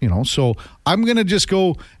 So I'm going to just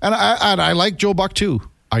go, and I like Joe Buck too.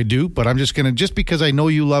 I do, but I'm just going to, just because I know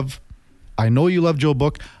you love Joe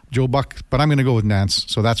Buck, but I'm going to go with Nantz.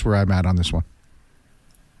 So that's where I'm at on this one.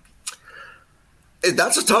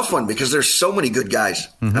 That's a tough one because there's so many good guys.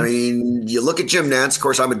 Mm-hmm. I mean, you look at Jim Nantz. Of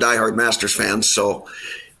course, I'm a diehard Masters fan.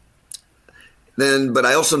 But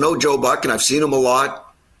I also know Joe Buck, and I've seen him a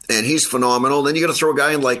lot, and he's phenomenal. Then you got to throw a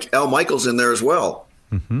guy in like Al Michaels in there as well.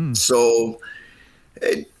 Mm-hmm. So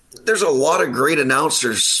there's a lot of great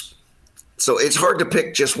announcers. So it's hard to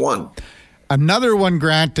pick just one. Another one,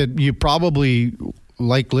 Grant, that you probably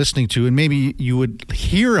like listening to, and maybe you would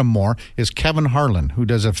hear him more, is Kevin Harlan, who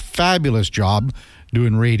does a fabulous job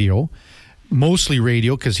doing radio, mostly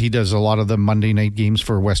radio, because he does a lot of the Monday night games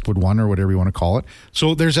for Westwood One or whatever you want to call it.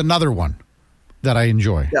 So there's another one that I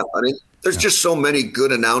enjoy. Yeah, I mean, There's just so many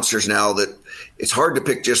good announcers now that it's hard to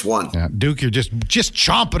pick just one. Yeah, Duke, you're just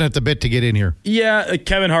chomping at the bit to get in here. Yeah,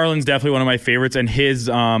 Kevin Harlan's definitely one of my favorites, and his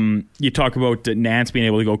you talk about Nance being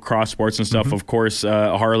able to go cross sports and stuff. Of course,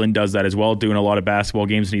 Harlan does that as well, doing a lot of basketball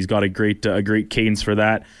games, and he's got a great cadence for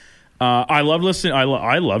that. I love listening.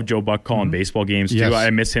 I love Joe Buck calling baseball games too. Yes. I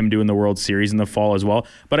miss him doing the World Series in the fall as well.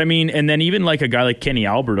 But I mean, and then even like a guy like Kenny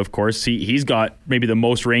Albert, of course, he's got maybe the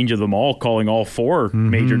most range of them all, calling all four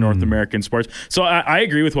major North American sports. So I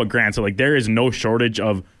agree with what Grant said. Like, there is no shortage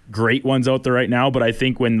of great ones out there right now. But I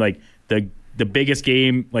think when like the biggest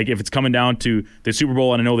game, like if it's coming down to the Super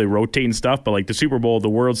Bowl, and I know they rotate and stuff, but like the Super Bowl, the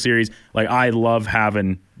World Series, like I love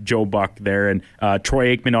having Joe Buck there. And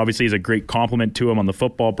Troy Aikman obviously is a great compliment to him on the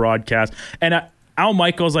football broadcast. And Al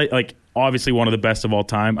Michaels, like obviously one of the best of all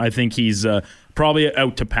time. I think he's probably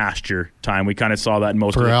out to pasture time. We kind of saw that in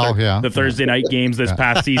most of the Thursday night games this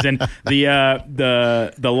past season.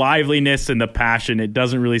 The liveliness and the passion, it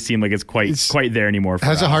doesn't really seem like it's quite there anymore.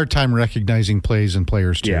 Has a hard time recognizing plays and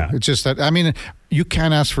players too. Yeah. It's just that, I mean, you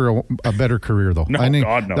can't ask for a better career though. No,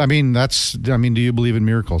 God, no. I mean, do you believe in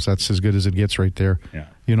miracles? That's as good as it gets right there. Yeah.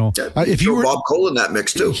 You know, if you were Bob Cole in that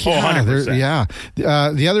mix too. Yeah,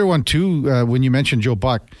 the other one too, when you mentioned Joe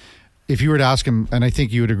Buck, if you were to ask him, and I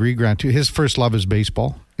think you would agree, Grant, too, his first love is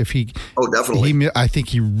baseball. Definitely. I think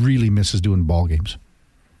he really misses doing ball games.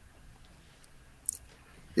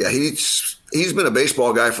 Yeah, he's been a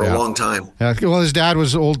baseball guy for a long time. Yeah. Well, his dad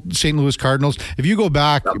was old St. Louis Cardinals. If you go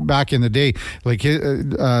back in the day, like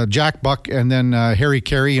Jack Buck and then Harry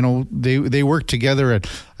Carey, you know, they worked together at,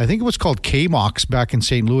 I think it was called K-Mox back in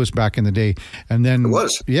St. Louis back in the day. And then it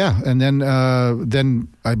was. Yeah, and then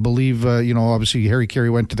I believe obviously Harry Carey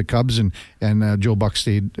went to the Cubs and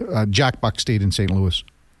Jack Buck stayed in St. Louis.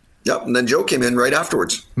 Yep, and then Joe came in right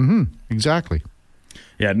afterwards. Exactly.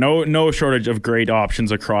 Yeah, no shortage of great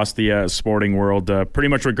options across the sporting world, pretty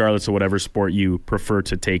much regardless of whatever sport you prefer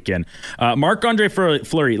to take in. Marc-Andre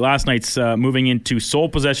Fleury, last night's moving into sole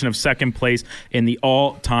possession of second place in the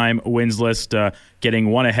all-time wins list,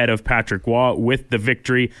 getting one ahead of Patrick Waugh with the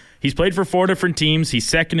victory. He's played for 4 different teams. He's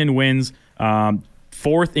second in wins,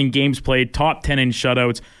 fourth in games played, top 10 in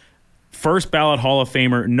shutouts. First ballot Hall of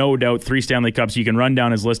Famer, no doubt, 3 Stanley Cups. You can run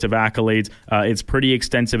down his list of accolades. It's pretty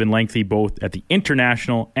extensive and lengthy, both at the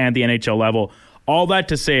international and the NHL level. All that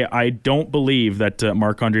to say, I don't believe that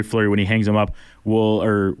Marc-Andre Fleury, when he hangs him up, will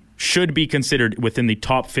or should be considered within the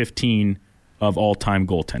top 15 of all-time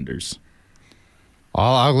goaltenders.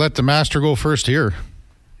 I'll let the master go first here.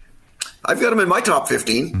 I've got him in my top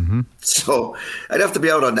 15, so I'd have to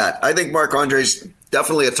be out on that. I think Marc-Andre's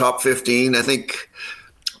definitely a top 15. I think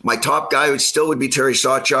my top guy would be Terry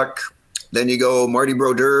Sawchuk. Then you go Marty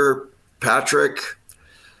Brodeur, Patrick.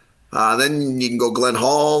 Then you can go Glenn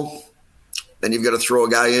Hall. Then you've got to throw a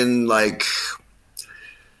guy in like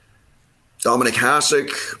Dominic Hasek.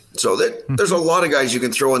 So there's a lot of guys you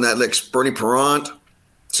can throw in that list. Bernie Parent.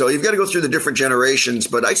 So you've got to go through the different generations,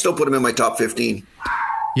 but I still put him in my top 15.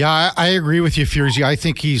 Yeah, I agree with you, Furzy. I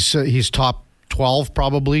think he's top 12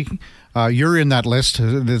 probably. You're in that list.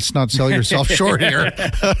 Let's not sell yourself short here.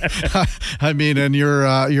 I mean, and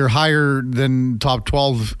you're higher than top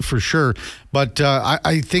 12 for sure. But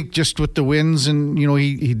I think just with the wins, and you know,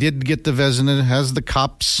 he did get the Vezina, has the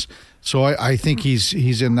cups, so I think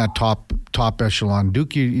he's in that top echelon.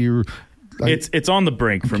 Duke, you're. It's on the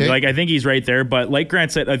brink for me. Like, I think he's right there. But like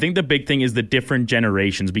Grant said, I think the big thing is the different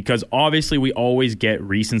generations, because obviously we always get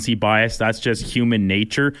recency bias. That's just human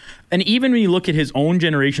nature. And even when you look at his own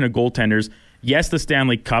generation of goaltenders, yes, the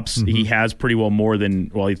Stanley Cups, he has pretty well more than,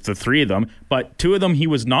 it's the 3 of them. But 2 of them, he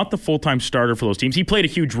was not the full-time starter for those teams. He played a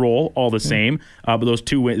huge role all the same, but those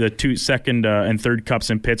the 2 second and third Cups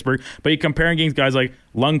in Pittsburgh. But you compare against guys like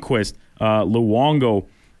Lundqvist, Luongo,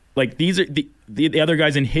 like these are the other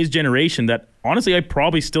guys in his generation that honestly I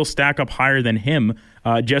probably still stack up higher than him,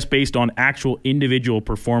 just based on actual individual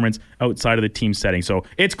performance outside of the team setting. So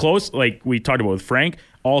it's close, like we talked about with Frank,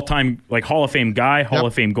 all-time like Hall of Fame guy, Hall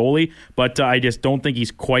of Fame goalie, but I just don't think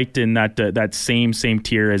he's quite in that same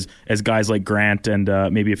tier as guys like Grant and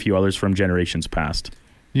maybe a few others from generations past.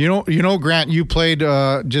 You know, Grant, you played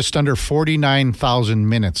just under 49,000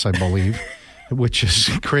 minutes, I believe. Which is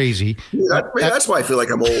crazy. That's why I feel like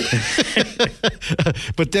I'm old.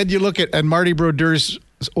 But then you look at, and Marty Brodeur's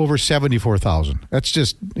over 74,000. That's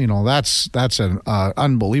just, that's an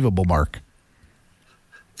unbelievable mark.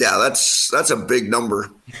 Yeah, that's a big number.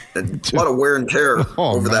 And a lot of wear and tear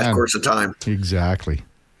over that course of time. Exactly.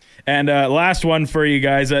 And last one for you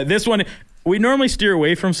guys. This one, We normally steer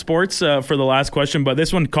away from sports for the last question, but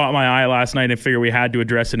this one caught my eye last night and I figured we had to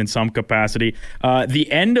address it in some capacity.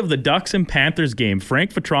 The end of the Ducks and Panthers game,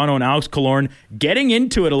 Frank Vetrano and Alex Killorn getting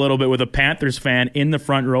into it a little bit with a Panthers fan in the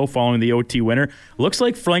front row following the OT winner. Looks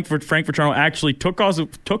like Frank Vetrano actually took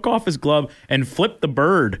off his glove and flipped the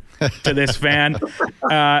bird to this fan.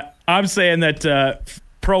 I'm saying that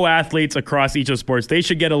pro athletes across each of the sports, they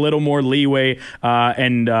should get a little more leeway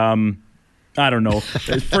and I don't know,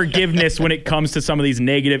 forgiveness when it comes to some of these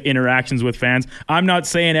negative interactions with fans. I'm not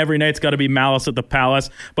saying every night's got to be malice at the Palace,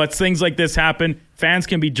 but things like this happen. Fans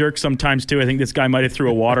can be jerks sometimes too. I think this guy might have threw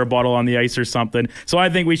a water bottle on the ice or something. So I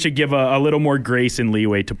think we should give a little more grace and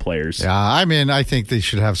leeway to players. Yeah, I think they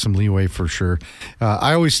should have some leeway for sure.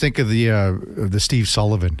 I always think of the Steve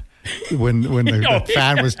Sullivan. When the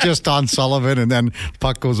fan was just on Sullivan and then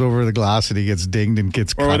puck goes over the glass and he gets dinged and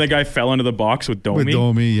gets cut. Or when the guy fell into the box with Domi. With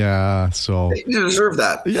Domi, yeah. So You deserve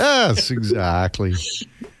that. yes, exactly.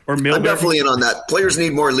 Or Milbury. I'm definitely in on that. Players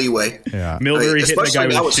need more leeway. Yeah. Milbury hitting the guy Especially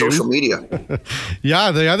now with with a shoe. social media.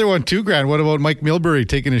 Yeah, the other one too, Grant. What about Mike Milbury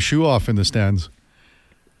taking his shoe off in the stands?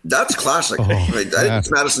 That's classic. I think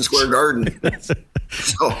it's Madison Square Garden.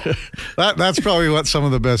 So That's probably some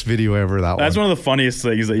of the best video ever. That's one of the funniest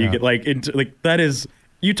things that you get. That is,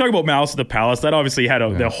 you talk about malice at the Palace. That obviously had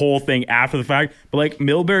the whole thing after the fact. But like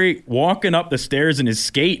Milbury walking up the stairs in his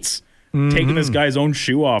skates, taking this guy's own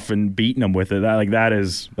shoe off and beating him with it. That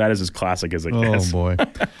is as classic as it gets. Oh boy,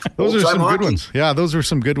 those are some good ones. Yeah, those are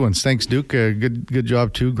some good ones. Thanks, Duke. Good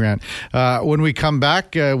job too, Grant. When we come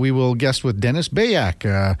back, we will guest with Dennis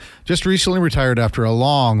Bayak. Just recently retired after a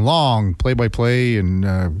long play-by-play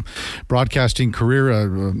and broadcasting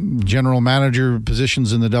career, general manager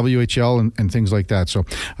positions in the WHL and things like that. So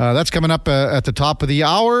that's coming up at the top of the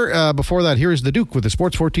hour. Before that, here's the Duke with the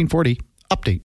Sports 1440 update.